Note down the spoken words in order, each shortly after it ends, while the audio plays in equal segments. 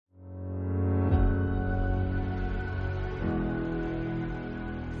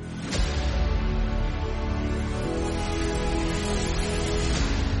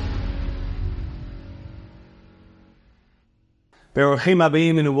Beruchim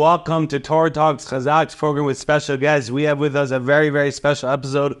Abim, and welcome to Torah Talks CHAZAQ's program with special guests. We have with us a very, very special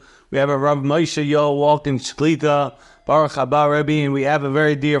episode. We have a Rabbi Moshe, Yoel, Walkin, Shlita, Baruch Haba Rabbi, and we have a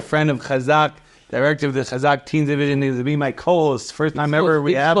very dear friend of CHAZAQ, director of the CHAZAQ Teen Division. He's to be my co-host. First time ever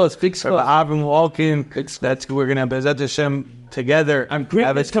we have Rabbi Avram Walkin. We're going to have Bezat Hashem together. I'm great.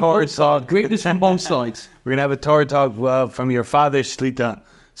 Have a Torah talk. Greatness from both sides. We're going to have a Torah talk from your father, Shlita.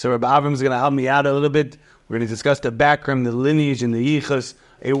 So Rabbi Avram's going to help me out a little bit. We're going to discuss the background, the lineage, and the yichus,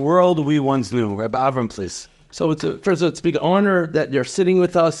 a world we once knew. Rabbi Avram, please. So first of all, it's a big honor that you're sitting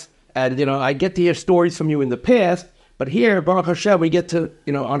with us. And, I get to hear stories from you in the past. But here, Baruch Hashem, we get to,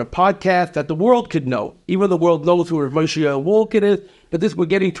 on a podcast that the world could know. Even the world knows who Moshe Walkin is. But we're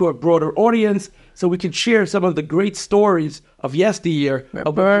getting to a broader audience. So we can share some of the great stories of yesteryear.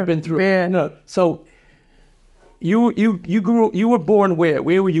 Of what you've been through. Yeah. So you were born where?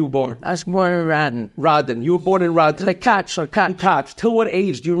 Where were you born? I was born in Radin. Radin. You were born in Radin. Katz. Till what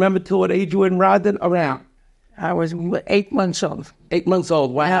age? Do you remember till what age you were in Radin? Around? I was 8 months old. 8 months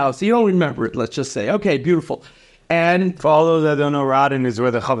old. Wow. Yeah. So you don't remember it, let's just say. Okay, beautiful. And for all those that don't know, Radin is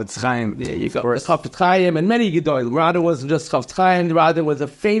where the Chafetz Chaim. Yeah, you go. The Chafetz Chaim and many Gedolim. Radin wasn't just Chafetz Chaim. Radin was a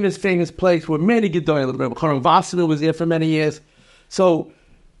famous place where many Gedolim. Rabbi Chaim Vassiner was there for many years. So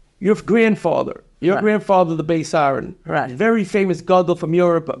your grandfather, the Beis Aaron, right? Very famous gadol from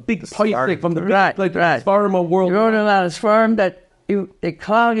Europe, a big poisek from the right. Sfarim world. He wrote a lot of Sfarim that the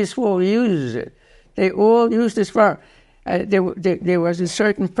Klal all uses it. They all use this Sfarim. There was a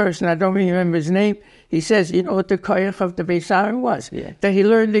certain person, I don't remember his name. He says, you know what the koyach of the Beis Aaron was? Yeah. That he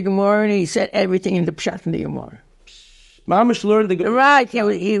learned the Gemara and he said everything in the Pshat in the Gemara. Mamish learned the Gemara. Right.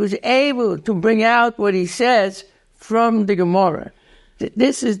 He was able to bring out what he says from the Gemara.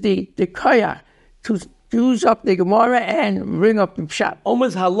 This is the koyach to use up the Gemara and bring up the Pshat.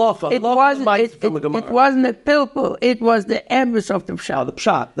 Almost halacha. It wasn't a pilpul. It was the emes of the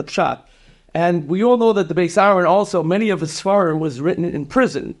Pshat. The Pshat. And we all know that the Beis Aaron also, many of his Sfarim was written in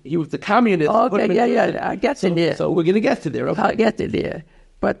prison. He was the communist. Okay, yeah, I get to there. So we're going to get to there. Okay. I'll get to there.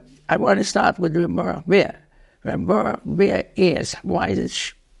 But I want to start with the Gemara. Where is, why is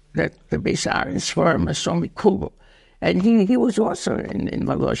it that the Beis Aaron's Sfarim is so mikubel? And he was also in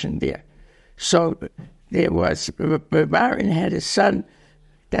Maloshin there. So there was, Rabbi Aaron had a son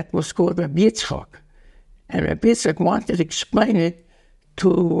that was called Rabbi Yitzchak. And Rabbi Yitzchak wanted to explain it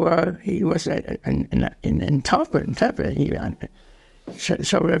to, he was an interpreter.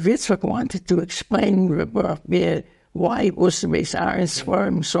 So Rabbi Yitzchak wanted to explain why was the Beis Aaron's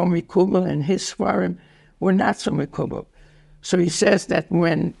Sfarim so mikubel and his Sfarim were not so mikubel. So he says that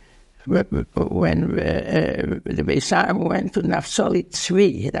when the Beis Aaron went to Naftali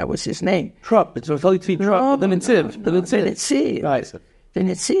Tzvi, that was his name. Trop, it's Naftali Tzvi, Trop, the Netziv. Right. The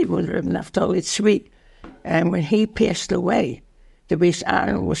Netziv was Naftali Tzvi. And when he passed away, the Beis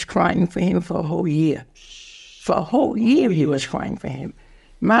Aaron was crying for him for a whole year. For a whole year he was crying for him.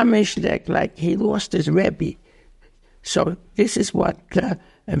 Mamish, like he lost his Rebbe. So this is what Rabbi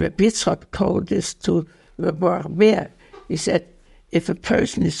Yitzchak told this to Rabbi. He said, if a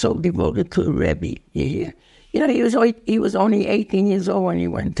person is so devoted to a Rebbe, he was only 18 years old when he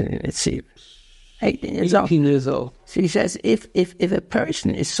went to the Netziv. 18 years old. So he says, if a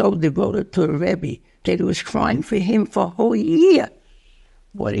person is so devoted to a Rebbe that he was crying for him for a whole year,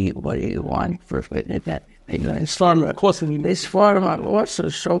 what do you want for that? This Sfarim are also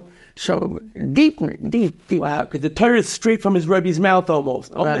so deep. Wow, because the Torah is straight from his Rebbe's mouth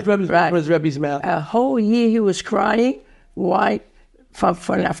almost. Right. From his Rebbe's mouth. A whole year he was crying. Why? For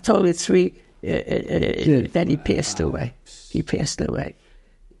Naftali Tzvi, that he passed away.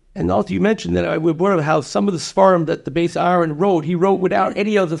 And also you mentioned that we brought up how some of the Sfarim that the Beis Aaron wrote, he wrote without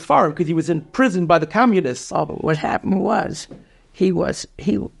any other Sfarim because he was in prison by the communists. Oh, but what happened was he was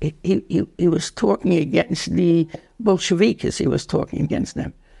talking against the Bolsheviks. He was talking against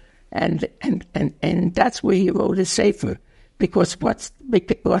them, and that's where he wrote his sefer, because what's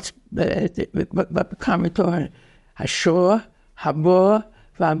becoming Torah, Hashor, Habor,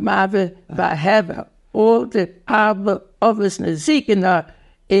 Vamave, Vahever, all the Arba of his Nazikina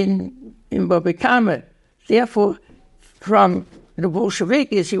in Babikama. Therefore, from the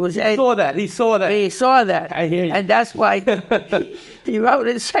Bolsheviks, he was able. He saw that. I hear you. And that's why he wrote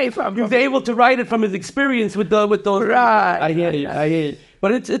it sefer. He was able to write it from his experience with those. Right. I hear you.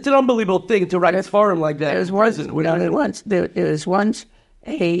 But it's an unbelievable thing to write a Sfarim like that. There was once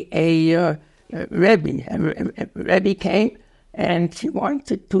a Rebbe. A Rebbe came and he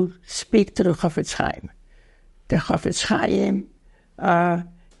wanted to speak to the Chafetz Chaim. The Chafetz Chaim,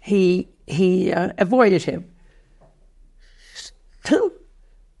 he avoided him. Till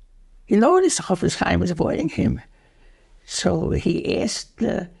you notice the Chafetz Chaim was avoiding him. So he asked,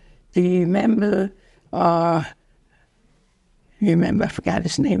 do you remember, I forgot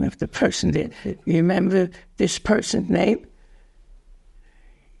his name of the person there. You remember this person's name?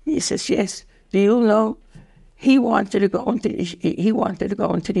 He says, yes. Do you know? He wanted to go into the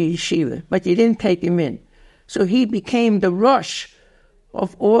yeshiva, but you didn't take him in. So he became the rush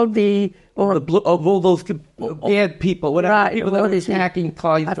of all those bad people, whatever, right, people that were hacking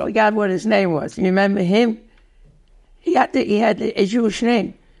clients. I forgot what his name was. You remember him? He had a Jewish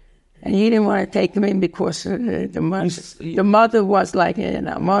name, and he didn't want to take him in because the mother was like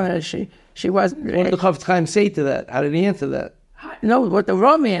mother. She wasn't. What did the Chofetz Chaim say to that? How did he answer that? No, what the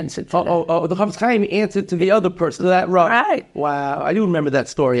Rav answered. The Chofetz Chaim answered to the other person, to that Rav. Right. Wow, I do remember that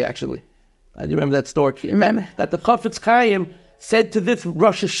story actually. I do remember that story. Remember that the Chofetz Chaim said to this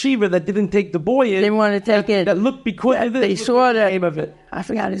Rosh Hashiva that didn't take the boy in. They didn't want to take it. That looked because of this. They saw the name of it. I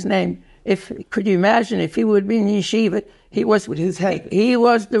forgot his name. Could you imagine if he would be in yeshiva? He was with his head. He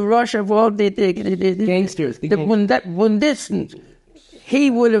was the rush of all the gangsters. The Bundisten. He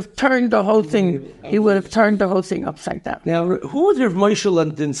would have turned the whole thing. He would have turned the whole thing upside down. Now, who was Rav Moshe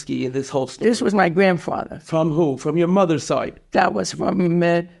Landinsky in this whole story? This was my grandfather. From who? From your mother's side? That was from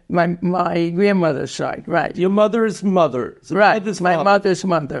my grandmother's side, right? Your mother's mother, right? My mother's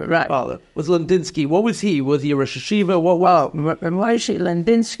mother, right? Father was Landinsky. What was he? Was he a Rosh Hashiva? What was? Moshe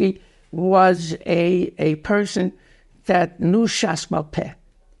Landinsky was a person that knew Shas Malpeh.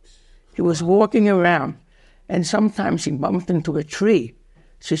 He was walking around, and sometimes he bumped into a tree.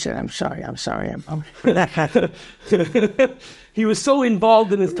 She said, I'm sorry. He was so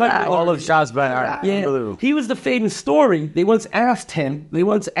involved in his country. All of Shas B'Ar. Yeah. He was the famous story. They once asked him,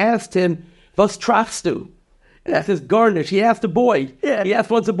 was trachst du? He says, garnish. He asked a boy. Yeah. He asked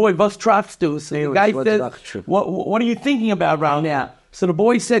once a boy, was trachst du? So the guy said, what are you thinking about right now? So the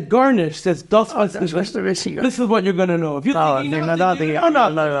boy said, garnish. Says, this is what you're going to know. If you how can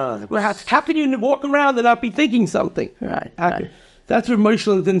you walk around and not be thinking something? Right. That's Rav Moshe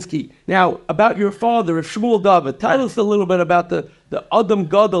Landinsky. Now, about your father, Rav Shmuel David. Tell us a little bit about the Adam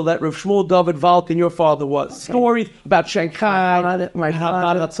Gadol that Rav Shmuel David Walkin, your father, was. Okay. Stories about Shanghai, my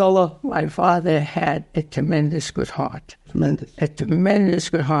father had a tremendous good heart. A tremendous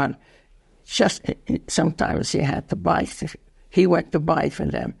good heart. Just sometimes he had to buy. He went to buy for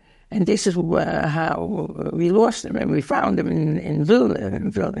them. And this is how we lost him. And we found him in Vilna.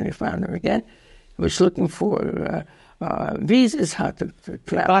 We found him again. He was looking for visas, how to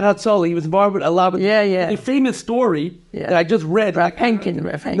travel. He was involved with a lot of a famous story that I just read.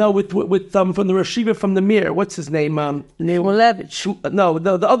 Henkin. No, with from the Rashiva from the Mir. What's his name? Neulevich. No,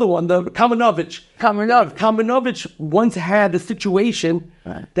 the other one, the Kamenovich. Kamenovich once had a situation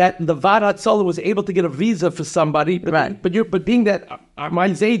that the Vadat Sola was able to get a visa for somebody, but being that my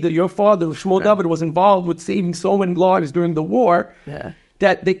Zayda, your father, Shmuel David, was involved with saving so many lives during the war,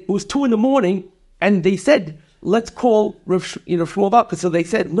 that it was 2 a.m. and they said, let's call Shmuel David. So they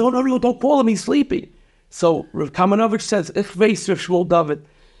said, no, don't call him, he's sleeping. So Rav Kamenovich says, Ich weiß Rav Shmuel David.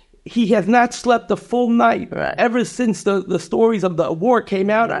 He has not slept a full night ever since the stories of the war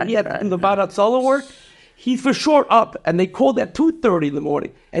came out. And he had in the Vadat Sola work. He's for sure up, and they called at 2:30 in the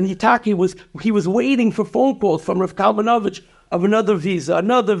morning. And he was waiting for phone calls from Rav Kamenovich of another visa.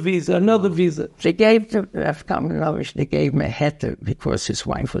 They gave to Rav Kamenovich, they gave him a heter because his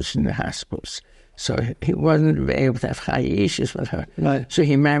wife was in the hospitals. So he wasn't able to have high issues with her. Right. So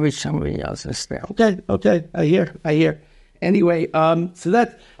he married somebody else instead. Okay. I hear. Anyway, so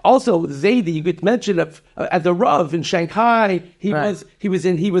that also Zaidi, you could mention at the Rav in Shanghai. He was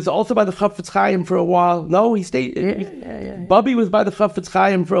also by the Chofetz Chaim for a while. No, he stayed. Bubby was by the Chofetz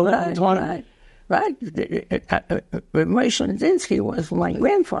Chaim for a long time. Right. Moshe Landinsky was my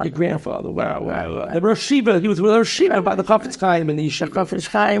grandfather. Your grandfather, wow. The Rosh Shiva, he was with Rosh Shiva by the Chofetz Chaim in the Yeshiva. The Chofetz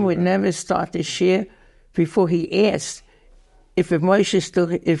Chaim would never start the shir before he asked if Moshe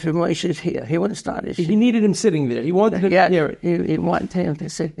is here. He wouldn't start his shir. He needed him sitting there. He wanted him to hear it. He wanted him to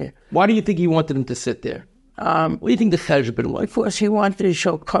sit there. Why do you think he wanted him to sit there? What do you think the cheshbon was? Because he wanted to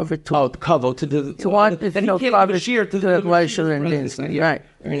show cover to. Oh, cover to the. He wanted to show cover to the Moshe Landinsky. Right.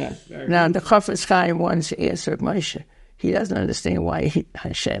 Very nice. Now the Chofetz Chaim once asked Moshe. He doesn't understand why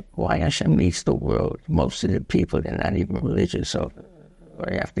Hashem needs the world. Most of the people, they're not even religious, so what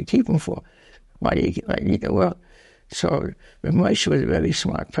do you have to keep them for? Why do you need the world? So Moshe was a very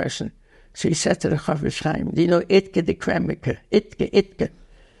smart person. So he said to the Chofetz Chaim, do you know Itke the Kremike? Itke.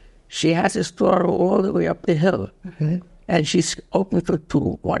 She has a store all the way up the hill. And she's open till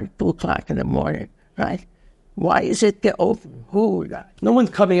 2 o'clock in the morning, right? Why is it the open? Who? No one's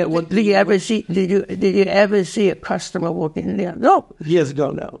coming at what. Did you ever see? Did you ever see a customer walking in there? No. Years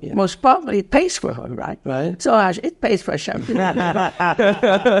ago now. Yeah. Most probably it pays for her, right? Right. So it pays for champagne.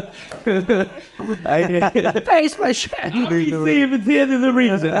 It pays for champagne. See if it's the end of the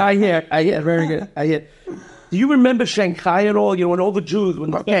reason. I hear, very good. I hear. Do you remember Shanghai at all? You know, when all the Jews,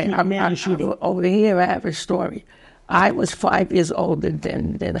 when okay, over here I have a story. I was 5 years older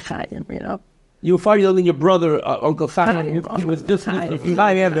than Chaim, you know. You were 5 years older than your brother, Uncle Chaim. He was just Mashgiach.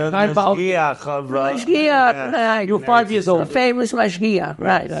 You were 5 years old. The famous Mashgiach,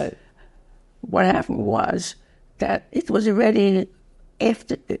 right. What happened was that it was already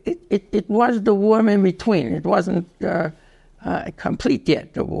after, it was the war in between. It wasn't complete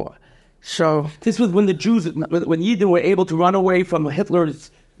yet, the war. So this was when the Jews, when Yidden were able to run away from Hitler's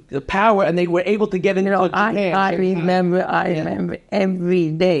power, and they were able to get into Japan. I remember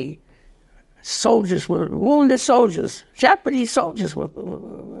every day, wounded soldiers, Japanese soldiers were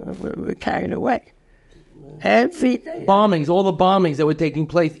carried away. Every day. Bombings, all the bombings that were taking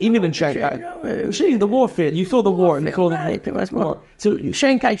place, even in Shanghai. Seeing the warfare, you saw the war. There was more. So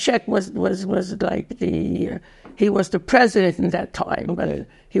Chiang Kai-shek was like he was the president in that time, but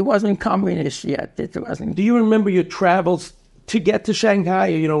he wasn't communist yet. It wasn't. Do you remember your travels to get to Shanghai,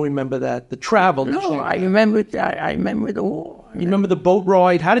 or you don't remember that? The travel to Shanghai? I remember the war. You remember the boat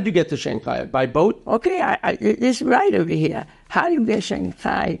ride? How did you get to Shanghai? By boat? Okay, it's right over here. How do you get to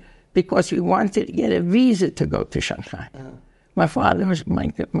Shanghai? Because we wanted to get a visa to go to Shanghai. My father was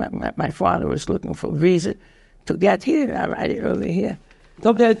looking for a visa to get here. I write it over here.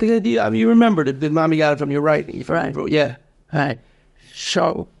 Okay, you remembered it. Did Mommy got it from your writing? Right. Yeah. Right.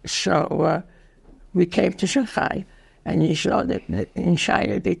 So we came to Shanghai, and you saw that in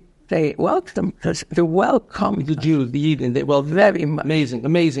China they welcomed us. The welcome the Jews, the Eden. Very much.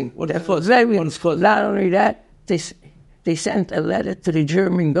 Amazing. What not only that, they sent a letter to the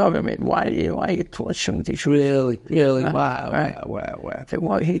German government. Why you torturing the Jews? Really? Wow.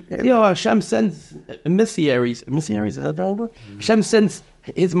 Hashem sends emissaries. Emissaries, is that over? Hashem sends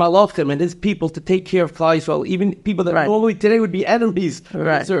his malachim and his people to take care of Klal Yisrael, even people that normally today would be enemies in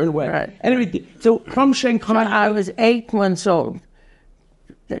a certain way. Right. Anyway, so from Shanghai... I was 8 months old.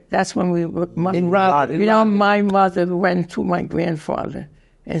 That's when we were... my mother went to my grandfather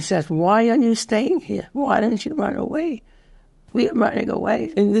and says, "Why are you staying here? Why don't you run away?" We are running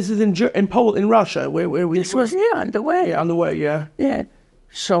away. And this is in Poland, in Russia, where we... This was, on the way. Yeah, on the way, yeah. Yeah.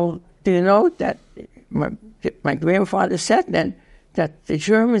 So, do you know that my grandfather said then that the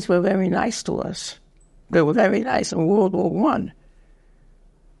Germans were very nice to us. They were very nice in World War I.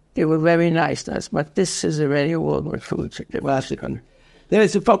 They were very nice to us, but this is already World War II.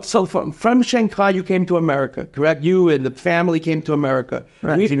 So from Shanghai, you came to America, correct? You and the family came to America.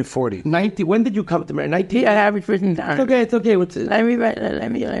 Right. 1940. When did you come to America? I have it written down. It's okay. What's it? Let me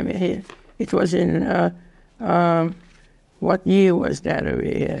hear. It was in, what year was that over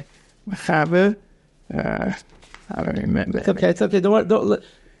here? I don't remember. It's okay. Don't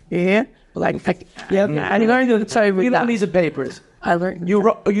yeah? I'm going to tell you. You don't need the papers. I learned.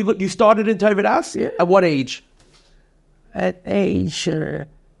 You started in Toivadas? Yeah. At what age? At age...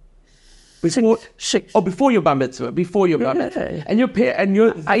 six. Oh, before your bar mitzvah. Yeah. And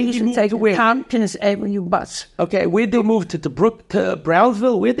I used to take Tompkins Avenue bus. Okay, where'd they move to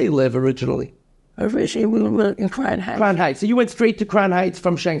Brownsville? Where'd they live originally? Originally, we were in Crown Heights. Crown Heights. So you went straight to Crown Heights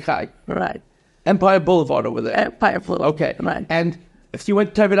from Shanghai. Right. Empire Boulevard over there. Empire Boulevard. Okay. Right. And if you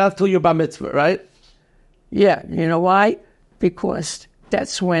went to Toivadas till your bar mitzvah, right? Yeah. You know why? Because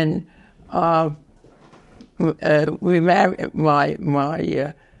that's when we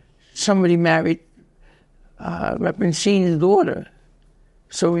married somebody married Rabbi Senior's daughter.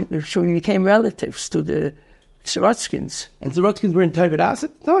 So we became relatives to the Sirotskins. And Sirotskins were in Toivadas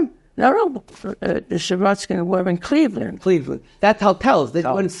at the time? No, the Sirotskins were in Cleveland. That's how Tells.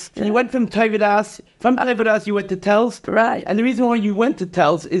 You went from Toivadas. From Toivadas, you went to Tells. Right. And the reason why you went to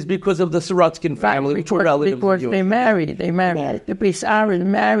Tells is because of the Sirotskin family, which were relatives. Because they married. The Beis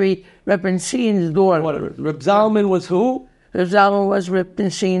Aaron married Reb Senior's daughter. Reb Zalman was who? Reb Zalman was Reb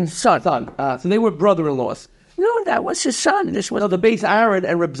Senior's son. So they were brother-in-laws. No, that was his son. This was the Beis Aaron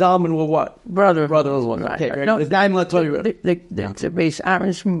and Reb Zalman were what? Brother-in-laws. Okay, right. No, now I'm going to tell you. The Beis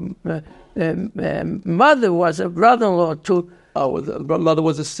Aaron's mother was a brother-in-law to... Oh, the mother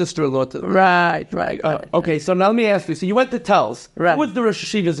was a sister-in-law to... Right. Okay, so now let me ask you. So you went to Tells. Right. Who was the Rosh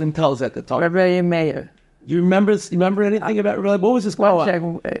Hashivas in Tells at the time? Rabbi Meir. You remember anything about Rabbi? What was his call? The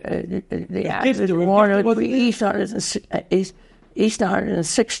East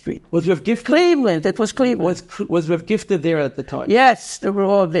 106th Street. Was Rav Gifter? Cleveland. It was Cleveland. Was Rav Gifter there at the time? Yes, they were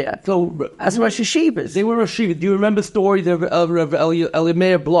all there. So As Rosh Yeshivas. they were Rosh Yeshiva. Do you remember stories of Rav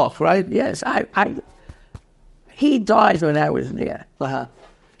Elimeir Bloch, right? Yes, he died when I was there. Uh-huh.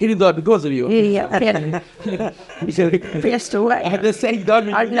 He didn't die because of you. He passed away. I have the same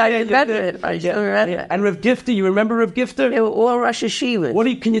gun. I remember it. I still remember it. And Rav Gifter, you remember Rav Gifter? They were all Rosh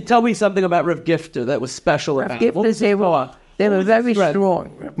Yeshivas. Can you tell me something about Rav Gifter that was special Rav about him? Gifters, they were very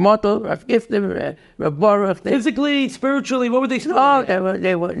strong. Rav Mottel, Rav Gifter, Rav Baruch. Physically, spiritually, what were they strong? Oh,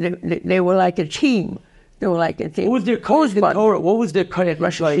 they were like a team. They were like a team. What was their koach in Torah? What was their koach?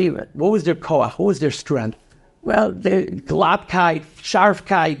 Rosh Yeshiva. What was their koach? What was their strength? Well, Glabkeit,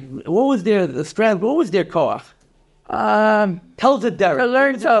 Sharfkeit. What was their strength? What was their koach? Tell us the derech. They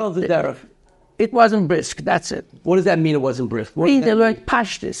learned Tell us the derech. It wasn't brisk, that's it. What does that mean it wasn't brisk? They learned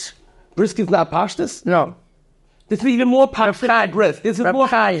pashtus. Brisk is not pashtus? No. This is even more pashtus than brisk. This is more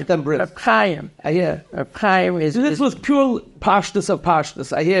pashtus than brisk. Reb Chaim. I hear. Reb Chaim is... This was pure pashtus of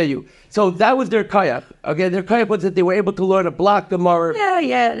pashtus. I hear you. So that was their koach. Okay, their koach was that they were able to learn a block Gemara.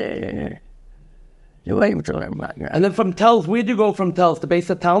 Yeah. They were able to learn block. And then from Telz, where'd you go from Telz? The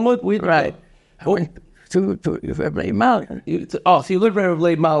base of Talmud? Right. I went to Rabbi Malin. So you lived with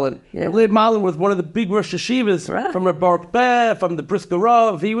Rabbi Malin. Yeah. Rabbi Malin was one of the big Rosh Yeshivas from Rabbi Baruch Beh, from the Brisker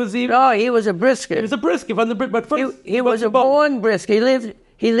Rav. He was even... Oh, he was a brisker. He was a brisker from the Brisker. But first, he was a born brisker.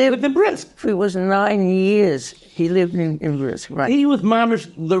 He lived in Brisk. It was 9 years. He lived in Brisk. Right. He was Mamish,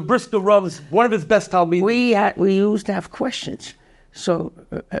 the Brisker Rav's one of his best Talmidim. We used to have questions. So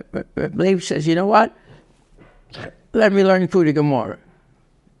Rabbi says, you know what? Let me learn through the Gemara.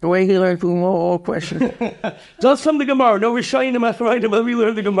 The way he learned through all questions. Just from the Gemara. No Rishonim Achronim. Let me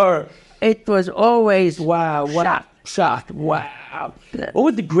learn the Gemara. It was always shocked. Wow. What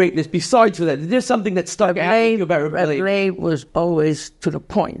was the greatness besides for that? Is there something that stuck out to you about Rabbi? Rabbi was always to the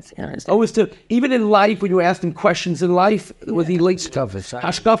point. You understand? Always even in life, when you asked him questions in life, was he late?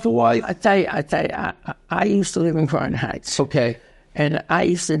 Hashkafa-wise? I tell you, I used to live in Crown Heights. Okay. And I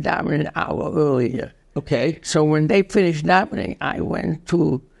used to daven an hour earlier. Okay. So when they finished davening, I went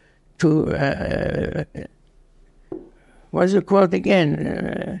to what's it called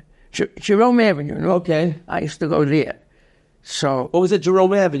again? Jerome Avenue. No? Okay. I used to go there. So what was it,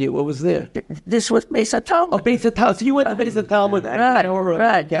 Jerome Avenue? What was there? This was Beis HaTalmud. Oh, Beis HaTalmud. So you went to Beis HaTalmud.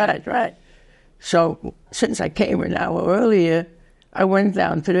 Right. So since I came an hour earlier, I went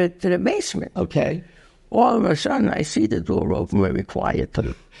down to the basement. Okay. All of a sudden, I see the door open very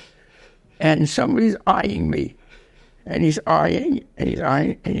quietly. And somebody's eyeing me. And he's eyeing, and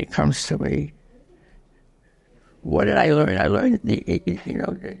he comes to me. What did I learn? I learned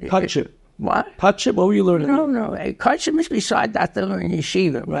Kachip. What? Kachip? What were you learning? No. Kachip is beside that to learn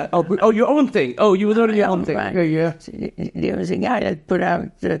yeshiva. Right. Oh, your own thing. Oh, you were learning your own thing. Right. Yeah. There was a guy that put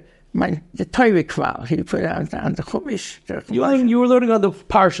out the Torah crowd. He put out on the Chumash. You were learning on the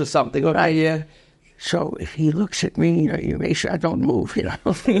Parsha something. Okay, right. Yeah. So if he looks at me, you make sure I don't move,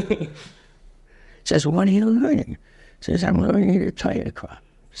 Says, what are you learning? Says, I'm learning the Torah crowd.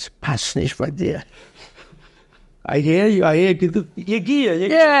 It's passage right there. I hear you.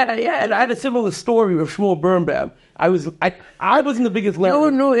 Yeah. And I had a similar story with Shmuel Birnbaum. I wasn't the biggest learner.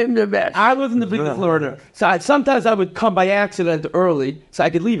 You knew him the best. I wasn't the biggest learner. So sometimes I would come by accident early, so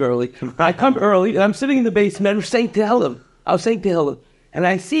I could leave early. I come early, and I'm sitting in the basement. I was saying Tehillim. And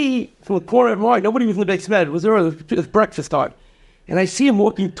I see from the corner of my eye, nobody was in the basement. It was early. It was breakfast time. And I see him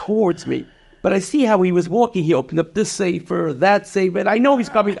walking towards me. But I see how he was walking. He opened up this safer, that safer. And I know he's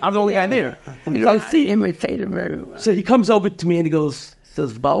coming. I'm the only guy there. So I see him. Imitate him very well. So he comes over to me and he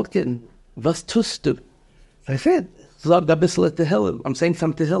says, Walkin, was tust du? I said, Zag da bissel Tehillim. I'm saying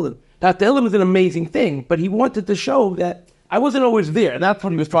some Tehillim. Now, Tehillim is an amazing thing, but he wanted to show that I wasn't always there. And that's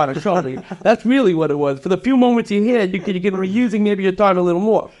what he was trying to show me. That's really what it was. For the few moments you had, you could reusing maybe your time a little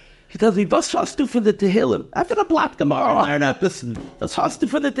more. He tells me, was hast du für the Tehillim? After the Blatt gemacht. Listen, was hast du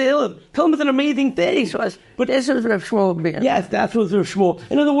für the Tehillim? Tehillim is an amazing thing. But this was Rav Shmuel. Yes, that's what Rav Shmuel.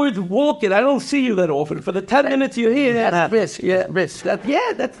 In other words, Walkin, I don't see you that often. For the 10 minutes you're here, that's risk. Yeah, risk. That's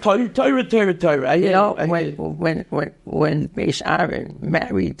Torah. When Beis Aaron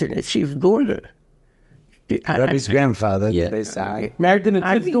married to the chief's daughter. Rabbi's grandfather. Yeah. Married to the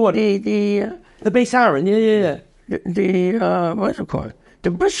chief's daughter. The Beis Aaron, yeah. What's it called? The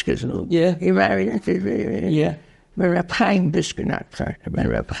Briskers, yeah. He married into Rabbi Chaim Brisker,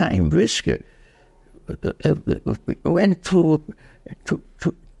 Rabbi Chaim Brisker went to the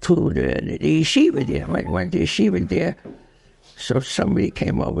yeshiva there. Went to the yeshiva there. So somebody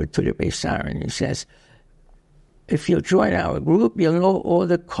came over to the Beis Aaron and he says, if you'll join our group, you'll know all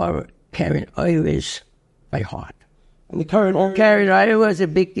the Karen Oiris by heart. And the current it was a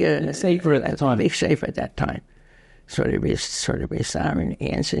big safer at that time. Big safe at that time. So the Beis Aaron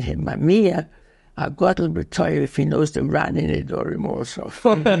answered him, Mamiya, I got to retire if he knows the rat in the door also.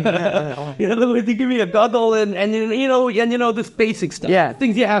 They give me a gadol and this basic stuff. Yeah.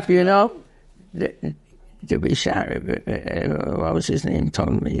 Things you have to. The Beis Aaron, what was his name,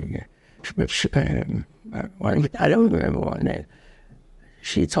 told me, I don't remember what name.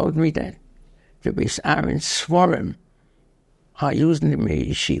 She told me that the Beis Aaron Svarim are using the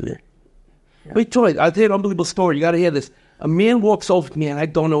yeshiva. Wait, Troy, I'll tell you an unbelievable story. You got to hear this. A man walks over to me, and I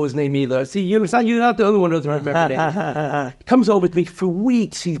don't know his name either. See, you're not the only one who doesn't remember that. He comes over to me for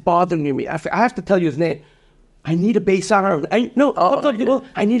weeks. He's bothering me. I have to tell you his name. I need a Beis Aaron.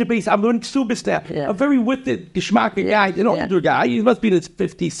 I need a Beis. I'm learning Subistab. Yeah. A very wicked, geschmackig guy, older guy. He must be in his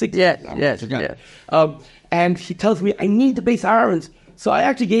 50s, 60s. Yes. And he tells me, I need the Beis Aarons. So I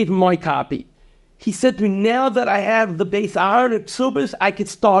actually gave him my copy. He said to me, now that I have the Beis Aaron at Subis, I could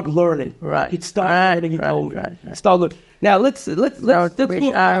start learning. Right. I could start learning. Start learning. Now, let's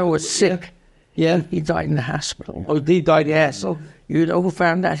Beis Aaron was sick. Yeah. He died in the hospital. Oh, he died, yeah. So, you know who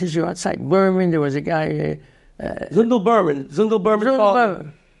found out his outside Berman? There was a guy... Zundel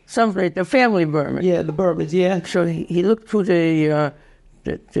Berman. Somebody, the family Berman. Yeah, the Bermans, yeah. So he looked through the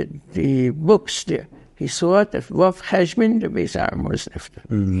books there. He saw that Rav Heshman, the Beis Aaron was lifted.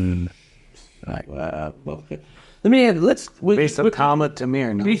 Mm-hmm. Right. Wow. Okay. Let me add, Beis Talmud to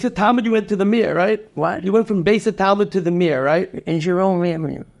Mir, no? Beis Talmud, you went to the Mir, right? What? You went from Beis Talmud to the Mir, right? In Jerome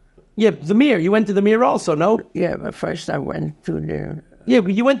Avenue. Yeah, the Mir. You went to the Mir also, no? Yeah, but first I went to the... Yeah,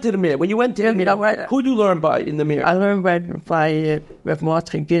 but you went to the Mir. When you went to the Mir, right. Who did you learn by in the Mir? I learned by Rav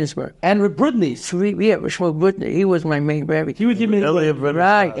Martin Ginsburg. And Rav Brudney. Rav Brudney. He was my main rabbi. He was your main rabbi.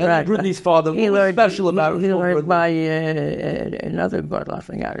 Right. Brudney's father. What was special about Rav He learned by another god, I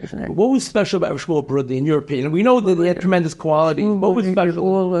forgot his name. What was special about Rav Brudney, in your opinion? We know that he had tremendous quality. What was special?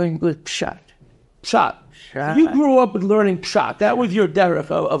 All learned good pshat. Pshat. You grew up with learning pshat. That was your derech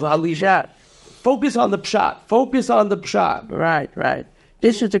of Halisha. Focus on the pshat. Focus on the pshat. Right.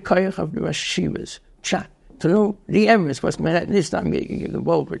 This is the koyach of the Rosh Hashivas. Pshat. To know the emes was this time getting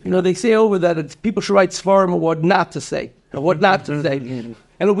involved with. They say over that people should write svarim of what not to say. Of what not to say. And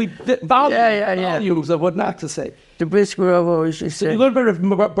it'll be volumes of what not to say. The Brisker always said. You learned better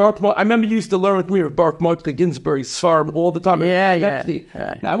Baruch. I remember you used to learn with me with Baruch Mordechai Ginsburg's svarim all the time. Yeah.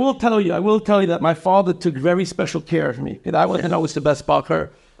 Now, I will tell you that my father took very special care of me. And I wasn't always the best bacher.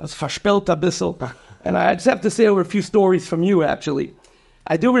 I was verspelt a bissel. And I just have to say over a few stories from you, actually.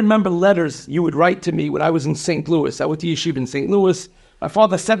 I do remember letters you would write to me when I was in St. Louis. I went to yeshiva in St. Louis. My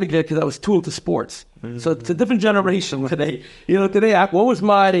father sent me there because I was too into sports. Mm-hmm. So it's a different generation today. Today, what was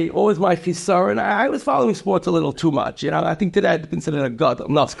my chisar? And I was following sports a little too much. I think today I'd consider it a god.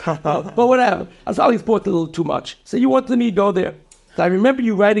 No. But whatever. I was following sports a little too much. So you wanted me to go there. So I remember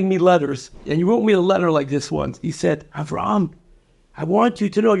you writing me letters. And you wrote me a letter like this once. You said, Avram, I want you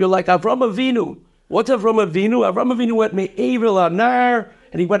to know you're like Avram Avinu. What's Avram Avinu? Avram Avinu went Me'evil Anar,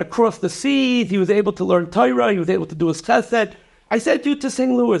 and he went across the seas. He was able to learn Torah. He was able to do his chesed. I sent you to St.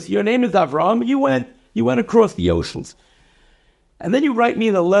 Louis. Your name is Avram. You went across the oceans. And then you write me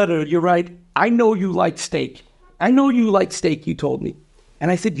in a letter. You write, I know you like steak. You told me.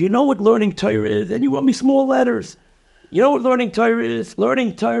 And I said, you know what learning Torah is? And you wrote me small letters. You know what learning Torah is?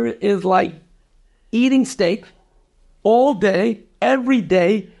 Learning Torah is like eating steak all day, every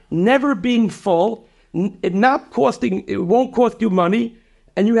day, never being full, it won't cost you money,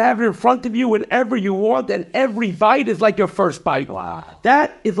 and you have it in front of you whenever you want, and every bite is like your first bite. Wow.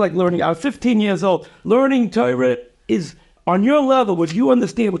 That is like learning. I was 15 years old. Learning Torah is on your level, what you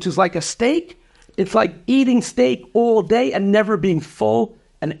understand, which is like a steak. It's like eating steak all day and never being full,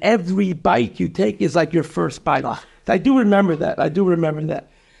 and every bite you take is like your first bite. I do remember that.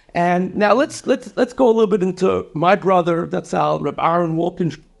 And now let's go a little bit into my brother. That's our Rabbi Aaron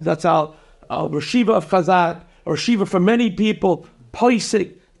Walkin. That's our Rashiva of CHAZAQ, or Shiva for many people.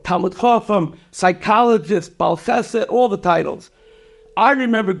 Poisik, Talmud Chacham, psychologist, Baal Chesed, all the titles. I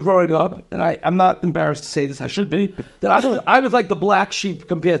remember growing up, and I'm not embarrassed to say this. I should be. That I was like the black sheep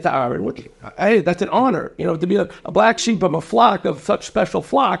compared to Aaron. Which, hey, that's an honor, to be a black sheep of a flock, of such special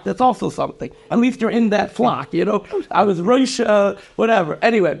flock. That's also something. At least you're in that flock, I was Rosh, whatever.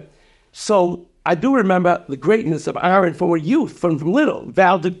 Anyway, so I do remember the greatness of Aaron from youth, from little,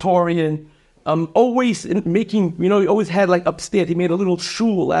 valedictorian. Always making, he always had like upstairs, he made a little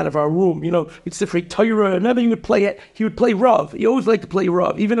shul out of our room, he'd sit for Torah, and whenever he would play Rav. He always liked to play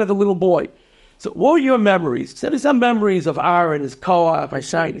Rav, even as a little boy. So what were your memories? Tell me some memories of Aaron, his co-op.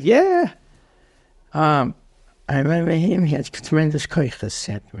 Yeah. I remember him, he had tremendous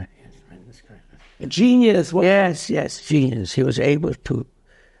koiches. A genius. What? Yes, genius. He was able to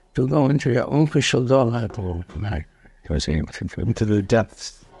go into the unofficial dollar. Right. He was able to go Into the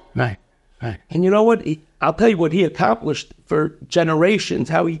depths. Right. And you know what? I'll tell you what he accomplished for generations.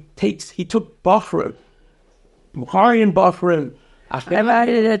 How he took Bachrim, Bukhari and Bachrim. I'm at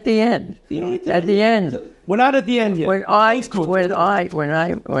it at the end. At the end. We're not at the end yet. When I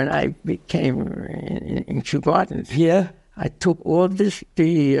became in Chugotin, Yeah. I took all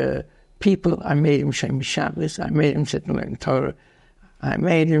the people. I made him Shem Shabbos. I made him sit in Torah. I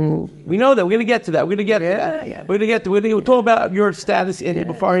made him. We know that. We're going to get to that. We're going to get to that. Yeah. We're going to talk about your status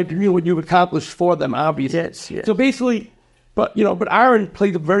before I interview what you've accomplished for them, obviously. Yes. So basically, but Aaron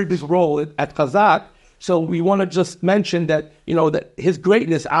played a very big role at CHAZAQ. So we want to just mention that, that his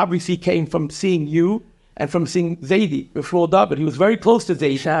greatness obviously came from seeing you and from seeing Zaidi before David. He was very close to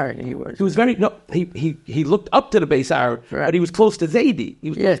Zaidi. Sorry, he was. He was he looked up to the base Aaron, Right. but he was close to Zaidi. He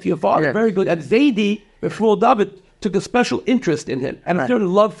was close to your father, Yes. very good. And Zaidi, before David, took a special interest in him and a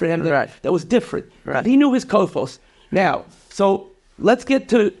certain love for him that was different. Right. He knew his kofos. Now, so let's get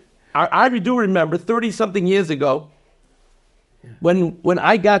to, I do remember 30-something years ago, when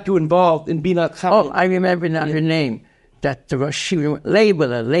I got you involved in Bina Chama. Oh, I remember now her name. That the Rosh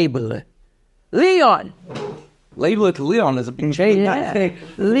Labeler. Leon. Label it to Leon as a big change. Yeah.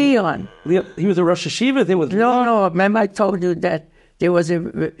 Leon. He was a Rosh Hashiva. There was No. Remember I told you that there was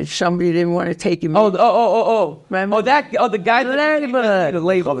somebody didn't want to take him. Oh. Remember? The guy that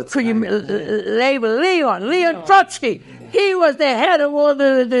label. Could you label Leon Trotsky? He was the head of all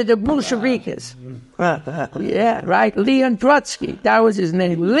the Bolsheviks. Yeah, right. Leon Trotsky. That was his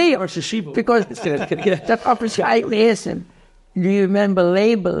name. Leon. Because the officer, I asked him, do you remember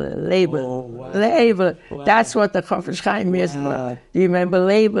Label? Label. That's what the Chofetz Chaim is. Do you remember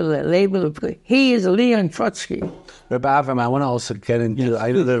Label? He is Leon Trotsky. Rabbi Avram, I want to also get into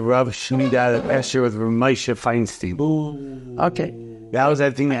the Rav Shmida last year with Moshe Feinstein. Okay. That was,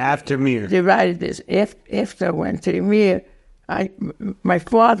 I think, after Mir. They write this. After I went to Mir, my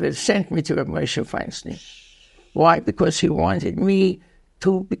father sent me to Moshe Feinstein. Why? Because he wanted me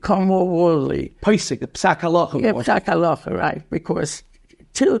to become more worldly. Pesach, the Psak Halacha. Yeah, Psak Halacha, right. Because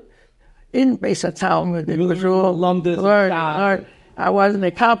in Beis Talmud, it was all learn. I wasn't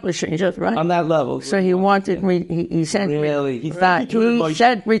accomplishing just right. On that level. So he wanted me, he sent Really? me. He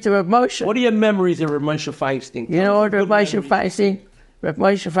sent me to Rav Moshe. What are your memories of Rav Moshe Feinstein? You know what Rav Moshe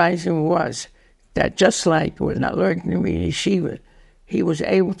Feinstein was? That just like when I learned in yeshiva, he was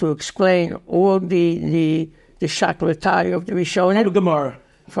able to explain all the shaklatari of the Rishonim.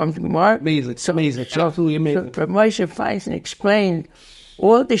 From the Gemara. Amazing. Absolutely amazing. So Rav Moshe Feinstein explained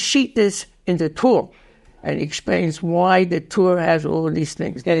all the shittas in the Torah. And he explains why the Torah has all these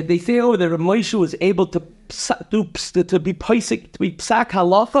things. Yeah, they say that Rav Moshe was able to be Pesach, to be Psak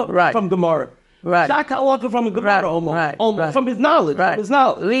Halacha from Gemara. Right. Psak Halacha from a Gemara almost. From his knowledge. Right. From his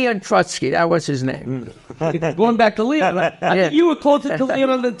knowledge. Leon Trotsky, that was his name. Going back to Leon. I think you were closer to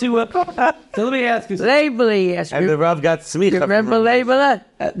Leon than to... so let me ask you. Label, yes. And the Rav got smicha. Remember Label?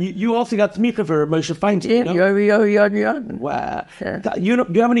 You also got smicha for Rav Moshe Feinstein. Yeah, Wow. Yeah. Do you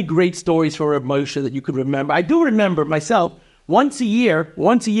have any great stories for Rav Moshe that you could remember? I do remember myself, once a year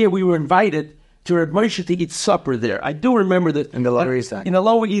we were invited to Rav Moshe to eat supper there. I do remember that. In the Lower East Side. In the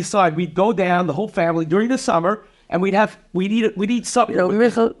Lower East Side. We'd go down, the whole family, during the summer, and we'd eat supper. So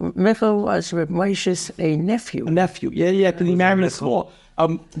Michal was Rav Moshe's a nephew. A nephew. Yeah, because he married a small.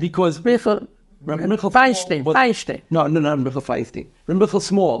 Because... Michal Feinstein. No, Michal Feinstein. Michal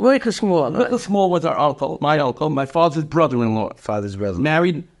Small. Michal Small. Michal Small was our uncle, my father's brother-in-law. Father's brother.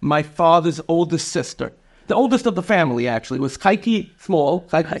 Married my father's oldest sister. The oldest of the family, actually, was Chaiki Small.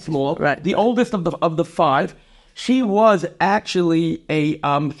 Right. The oldest of the five. She was actually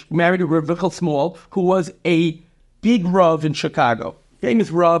married to Rav Michal Small, who was a big Rav in Chicago.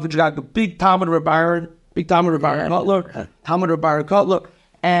 Famous Rav in Chicago. Big Talmud Rabbi Cutler. Talmud Rabbi Cutler.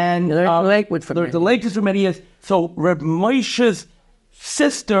 And learned the Lakewood for many years. So Rav Moshe's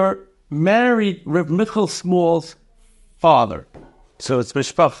sister married Rav Michal Small's father. So it's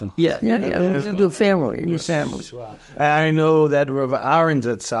mishpacha. Yeah. Do family. I know that Rav Aaron's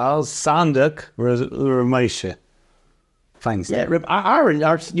at Sal's Sandak was Rav Moshe Feinstein. Yeah, Rav Aaron,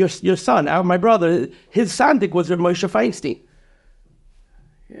 your son, my brother, his Sandak was Rav Moshe Feinstein.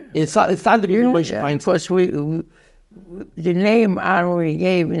 His Sandak was Rav Moshe Feinstein. Of course, the name Aaron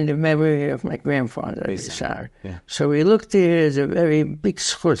gave in the memory of my grandfather. Yeah. So we looked at it as a very big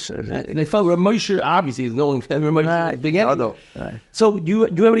schutz. And they felt Rabbi Moshe obviously is knowing Rabbi Moshe Right. at the beginning. Right. So do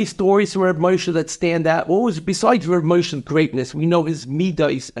you have any stories from Rabbi Moshe that stand out? What was, besides Rabbi Moshe's greatness, we know his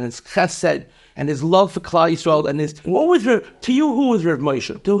midas and his chesed and his love for Klal Yisrael and his, what was, to you, who was Rabbi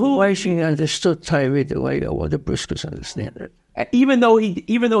Moshe? To who? Moshe understood Torah the way all the Briskers understand it. Even though he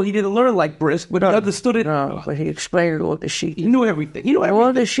didn't learn like Brisk, but he understood it. No, but he explained all the sheet. He knew everything. He knew everything.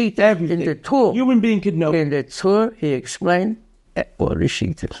 All the sheet in the Torah. Human being could know. In the Torah, he explained all the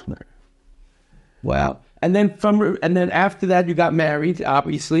sheet. Wow. And then after that, you got married.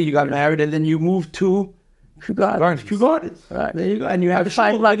 Obviously, you got married, and then you moved to Kew Gardens. Right. There you go. And you have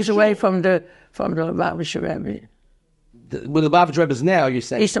 5 blocks away from the Lubavitcher Rebbe. Where the Lubavitcher Rebbe is now, you're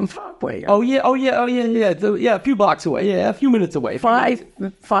saying? Eastern Parkway. Oh yeah. A few blocks away. Yeah, a few minutes away.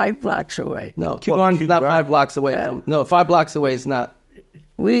 5 blocks away. No, Kew Gardens is not 5 blocks away. No, 5 blocks away is not.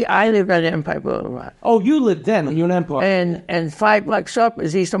 I lived at Empire Boulevard. Oh, you lived then. You're in Empire. And 5 blocks up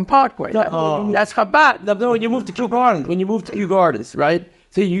is Eastern Parkway. That's Chabad. No, when you moved to Kew Gardens. When you moved to Kew Gardens, right?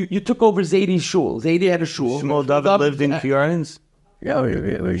 So you took over Zadie's shul. Zadie had a shul. Shmuel David lived in Kew Gardens? No,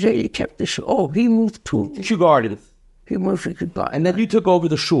 he kept the shul. Oh, he moved to Kew Gardens. He moved to Kew Gardens. And then you took over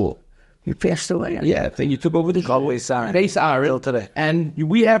the shul. He passed away. Yeah, so you took over the shul. Base Aaron. Base Aaron. Till today. And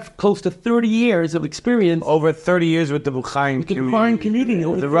we have close to 30 years of experience. Over 30 years with the Bukharian community.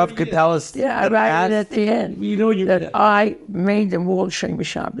 The Rav could tell us. Yeah, I write it at the end. You know that I made the wall Shem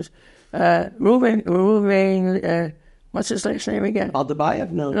Shabbos. Reuven, what's his last name again?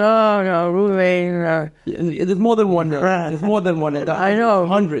 Aldabayev? No, Reuven. There's more than one. There's more than one. I know.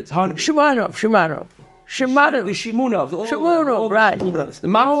 Hundreds. Shimonov. The Shimunov, right. The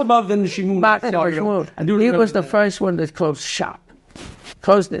Mahalabov and the Shimunov. He was the first one that closed shop.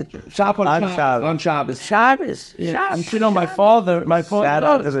 Closed it. Shop on Shabbos. Shabbos. And you know, my father. Shout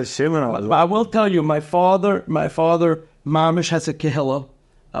out to the Shimunov. I will tell you, my father, Mamish has a kehillah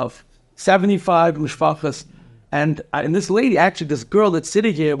of 75 mishpachas. And this lady, actually, this girl that's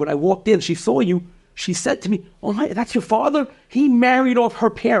sitting here, when I walked in, she saw you. She said to me, "Oh my, that's your father? He married off her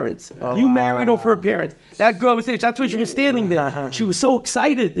parents. You married off her parents." That girl was saying, that's why she was standing there. She was so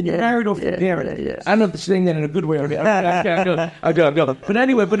excited that you married off her parents. I don't know if she's saying that in a good way or not. I go. But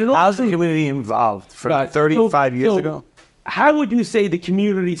anyway, how's the community involved from 35 years ago? How would you say the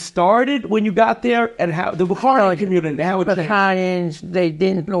community started when you got there, and how the Bukharian community? How it Bukharians, they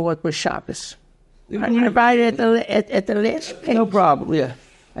didn't know what was Shabbos. Right at the last page. No problem. Yeah,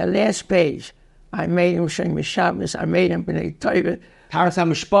 the last page. I made him Shem Shabbos. I made him B'nai Torah. Paras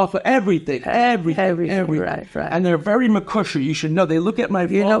HaMishpacha, everything. Right. And they're very makusher. You should know. They look at my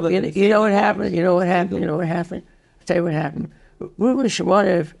father. You know what happened? I'll tell you what happened. Reuven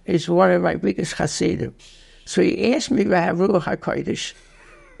Shimonev is one of my biggest chassidim. So he asked me to have Ruach HaKodesh.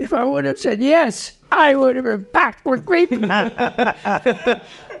 If I would have said yes, I would have been packed with weeping.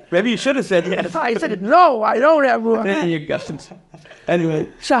 Maybe you should have said yes. I said, no, I don't have Ruach HaKodesh. You got it. Anyway.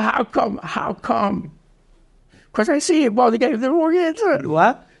 So how come? Because I see you both gave the wrong answer.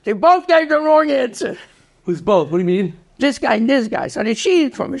 What? They both gave the wrong answer. Who's both? What do you mean? This guy and this guy. So they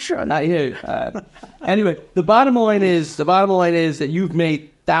cheated from his shirt. I hear you. Anyway, the bottom line is that you've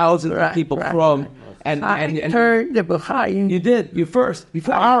made thousands of people from and turned the Bukharian. You did. You first. I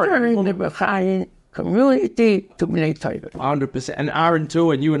turned the Bukharian community to B'nai Torah. 100%. And Aaron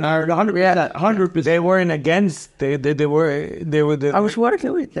too, and you and Aaron, 100%. They weren't against. They were. I was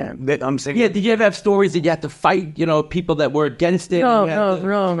working with them. I'm saying. Yeah. Did you ever have stories that you had to fight? People that were against it. No.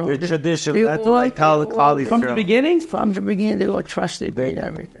 The tradition. That's what I tell the colleagues from the beginning. From the beginning, they were trusted me and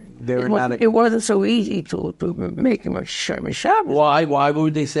everything. It wasn't so easy to make them a Shem Shabbos. Why? What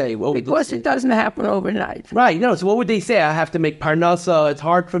would they say? Because it doesn't happen overnight. Right. No. So what would they say? I have to make parnasa. It's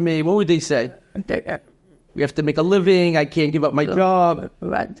hard for me. What would they say? We have to make a living. I can't give up my job.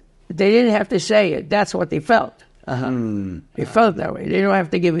 But they didn't have to say it. That's what they felt. They felt that way. They don't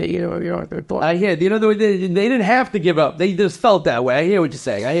have to give it. You don't have to talk. I hear. They didn't have to give up. They just felt that way. I hear what you're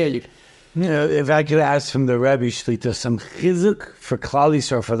saying. I hear you. If I could ask from the Rebbe Shlita some CHAZAQ for Klal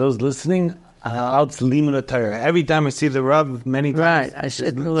Yisrael, for those listening, out Limud Torah. Every time I see the Rav, many times, I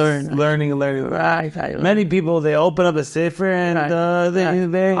said learning. Right. Many people, they open up a sefer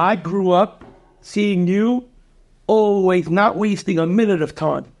and they. I grew up seeing you always not wasting a minute of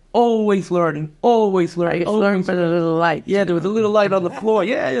time. Always learning. I learned for the little light. Yeah, there was a little light on the floor.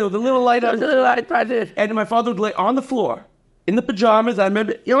 Yeah, there was a little light on the little light right there. And my father would lay on the floor. In the pajamas, I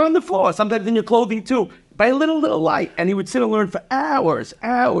remember, you're on the floor, sometimes in your clothing too, by a little light. And he would sit and learn for hours.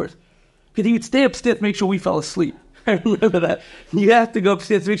 Because he would stay upstairs to make sure we fell asleep. I remember that. You have to go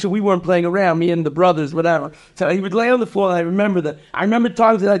upstairs to make sure we weren't playing around, me and the brothers, whatever. So he would lay on the floor, and I remember that. I remember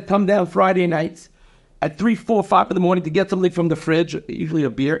times that I'd come down Friday nights at 3, 4, 5 in the morning to get something from the fridge, usually a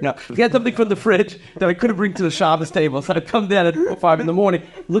beer. No, to get something from the fridge that I couldn't bring to the Shabbos table. So I'd come down at 4 or 5 in the morning,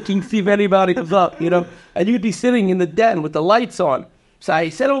 looking to see if anybody comes up, And you'd be sitting in the den with the lights on. So I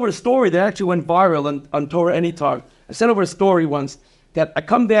sent over a story that actually went viral on Torah Anytime. I sent over a story once that I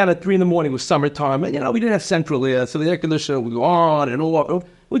come down at 3 in the morning. It was summertime, and we didn't have central air, so the air conditioner would go on and on.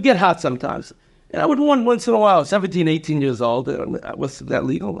 We'd get hot sometimes. And I would once in a while, 17, 18 years old, was that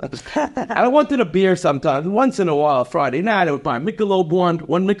legal? And I wanted a beer sometimes. Once in a while, Friday night, I would buy a Michelob one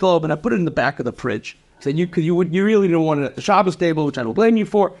Michelob, and I put it in the back of the fridge. So you really didn't want it at the Shabbos table, which I don't blame you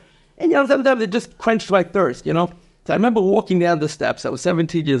for. And sometimes it just quenched my thirst, So I remember walking down the steps. I was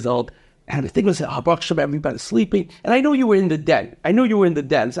 17 years old. And the thing was, Baruch Hashem, everybody sleeping. And I know you were in the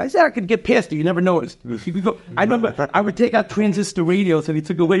den. So I said I could get past you. You never noticed. I remember I would take out transistor radios and he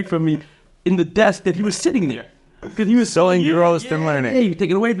took away from me in the desk that he was sitting there. Because he was so engrossed in learning. Yeah, you take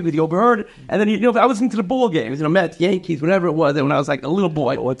it away because you overheard it. And then, I was into the ball games, Mets, Yankees, whatever it was. And when I was like a little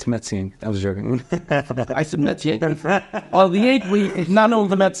boy. What's Mets Yankees? I was joking. I said Mets, Yankees. Well, the Yankees, not knowing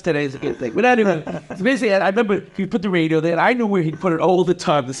the Mets today is a good thing. But anyway, so basically, I remember he put the radio there, and I knew where he'd put it all the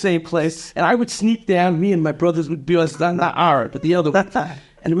time, the same place. And I would sneak down, me and my brothers would be, not our, but the other one.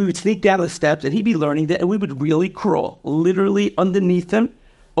 And we would sneak down the steps, and he'd be learning that, and we would really crawl, literally underneath him.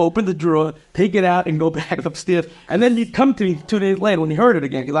 Open the drawer, take it out, and go back upstairs. And then he'd come to me 2 days later when he heard it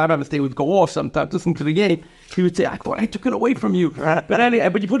again, because I remember they would go off sometimes, listen to the game. He would say, I thought I took it away from you. But anyway,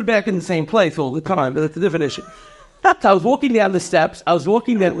 but you put it back in the same place all the time, but that's a different issue. So I was walking down the steps,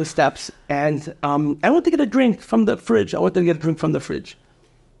 and I wanted to get a drink from the fridge.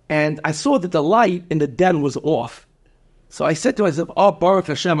 And I saw that the light in the den was off. So I said to myself, Baruch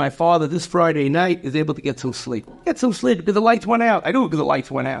Hashem, my father, this Friday night is able to get some sleep. Because the lights went out. I knew because the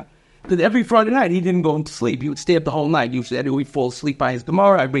lights went out. Because every Friday night, he didn't go into sleep. He would stay up the whole night. Usually, he'd fall asleep by his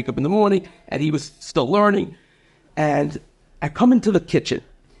Gemara. I'd wake up in the morning, and he was still learning. And I come into the kitchen,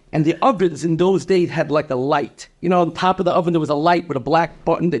 and the ovens in those days had like a light. On top of the oven, there was a light with a black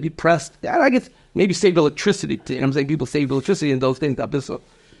button that you pressed. I guess maybe saved electricity. I'm saying people saved electricity in those days.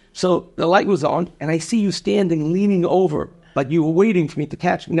 So the light was on, and I see you standing, leaning over, like you were waiting for me to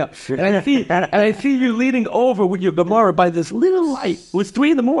catch me. No. And I see you leaning over with your Gemara by this little light. It was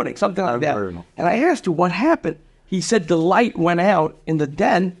 3 in the morning, something like that. And I asked you, what happened? He said the light went out in the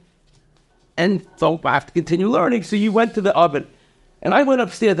den, and so I have to continue learning. So you went to the oven. And I went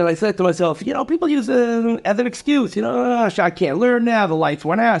upstairs, and I said to myself, people use it as an excuse. I can't learn now. The lights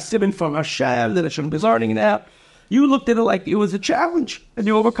went out. Sipping from Hashem that I shouldn't be learning now. You looked at it like it was a challenge, and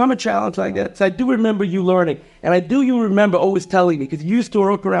you overcome a challenge like that. So I do remember you learning, and you remember always telling me, because you used to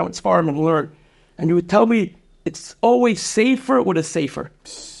walk around with Sfarim and learn, and you would tell me it's always safer with a safer.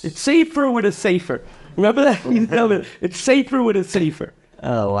 It's safer with a safer. Remember that? You tell me it's safer with a safer.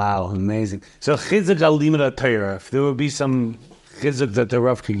 Oh, wow, amazing. So CHAZAQ al-limud Torah, if there would be some CHAZAQ that the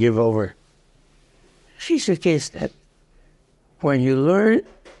Rav could give over. CHAZAQ is that when you learn,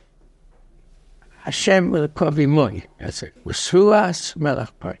 Hashem will cover moi. That's it. V'suas melech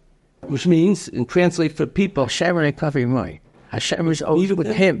pai. Which means, and translate for people, Hashem will cover moi. Hashem is always with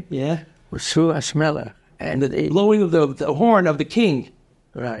him. Yeah. V'suas melech. And the blowing of the horn of the king.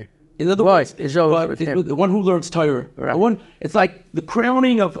 Right. In other words, is always with him. The one who learns Torah. Right. It's like the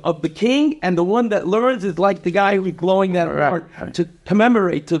crowning of the king, and the one that learns is like the guy who's blowing that horn to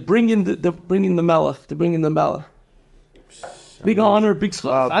commemorate, to bring in the melech. Big honor, big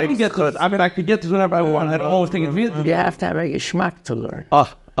schluss. I can get to it. I mean, I could get to it whenever I want. I don't always think of it. You have to have a geschmack to learn.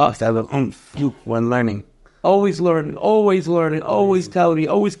 When learning. Always learning, always telling me,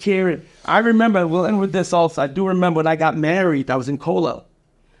 always caring. I remember, we'll end with this also. I do remember when I got married, I was in Kollel.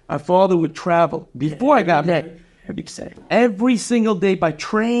 My father would travel before I got married. Every single day by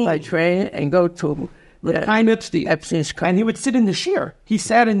train. And go to Chaim Epstein's. And he would sit in the chair. He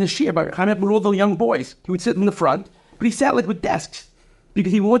sat in the chair by Chaim with all the young boys. He would sit in the front. But he sat like with desks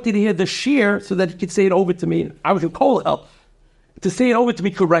because he wanted to hear the shir so that he could say it over to me. I was in Kollel to say it over to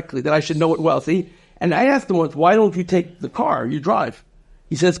me correctly, that I should know it well. See? And I asked him once, why don't you take the car? You drive.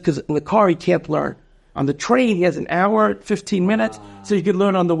 He says, because in the car he can't learn. On the train he has an hour, 15 minutes, so you can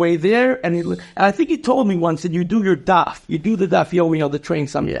learn on the way there. And I think he told me once that you do your daf. You do the daf yomi on the train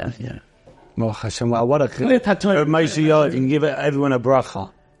sometimes. Yeah. Well, Hashem, what a Moshe Yoel can give everyone a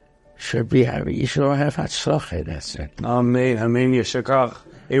bracha. Should be happy. You should all have hatzlacha. That's it. Amen. Yeshakach.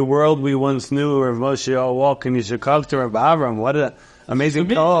 A world we once knew, Rav Moshe Yoel Walkin, Yeshakach to Rav Avram. amazing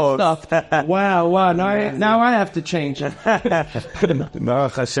stuff. Wow. Now I have to change.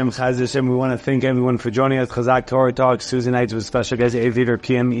 Baruch Hashem, Chaz Hashem. We want to thank everyone for joining us. CHAZAQ Torah Talks, Tuesday nights with special guests at 8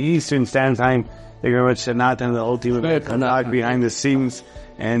 p.m. Eastern Standard Time. Thank you very much, Shanat, and the whole team of CHAZAQ behind the scenes.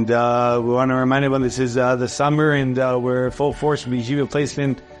 And we want to remind everyone this is the summer, and we're full force with yeshiva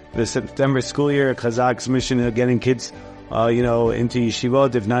placement. The September school year, CHAZAQ's mission of getting kids, into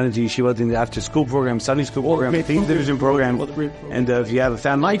yeshivot, if not into yeshivot, in the after-school program, Sunday school program, teen division program. And if you have a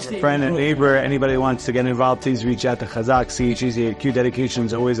family, friend, a neighbor, anybody who wants to get involved, please reach out to CHAZAQ. CHAZAQ dedication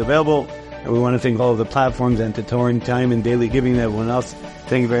is always available. And we want to thank all of the platforms and to Torah Time and Daily Giving and everyone else.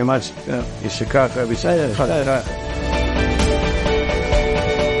 Thank you very much. Yeshakach, Rabbi.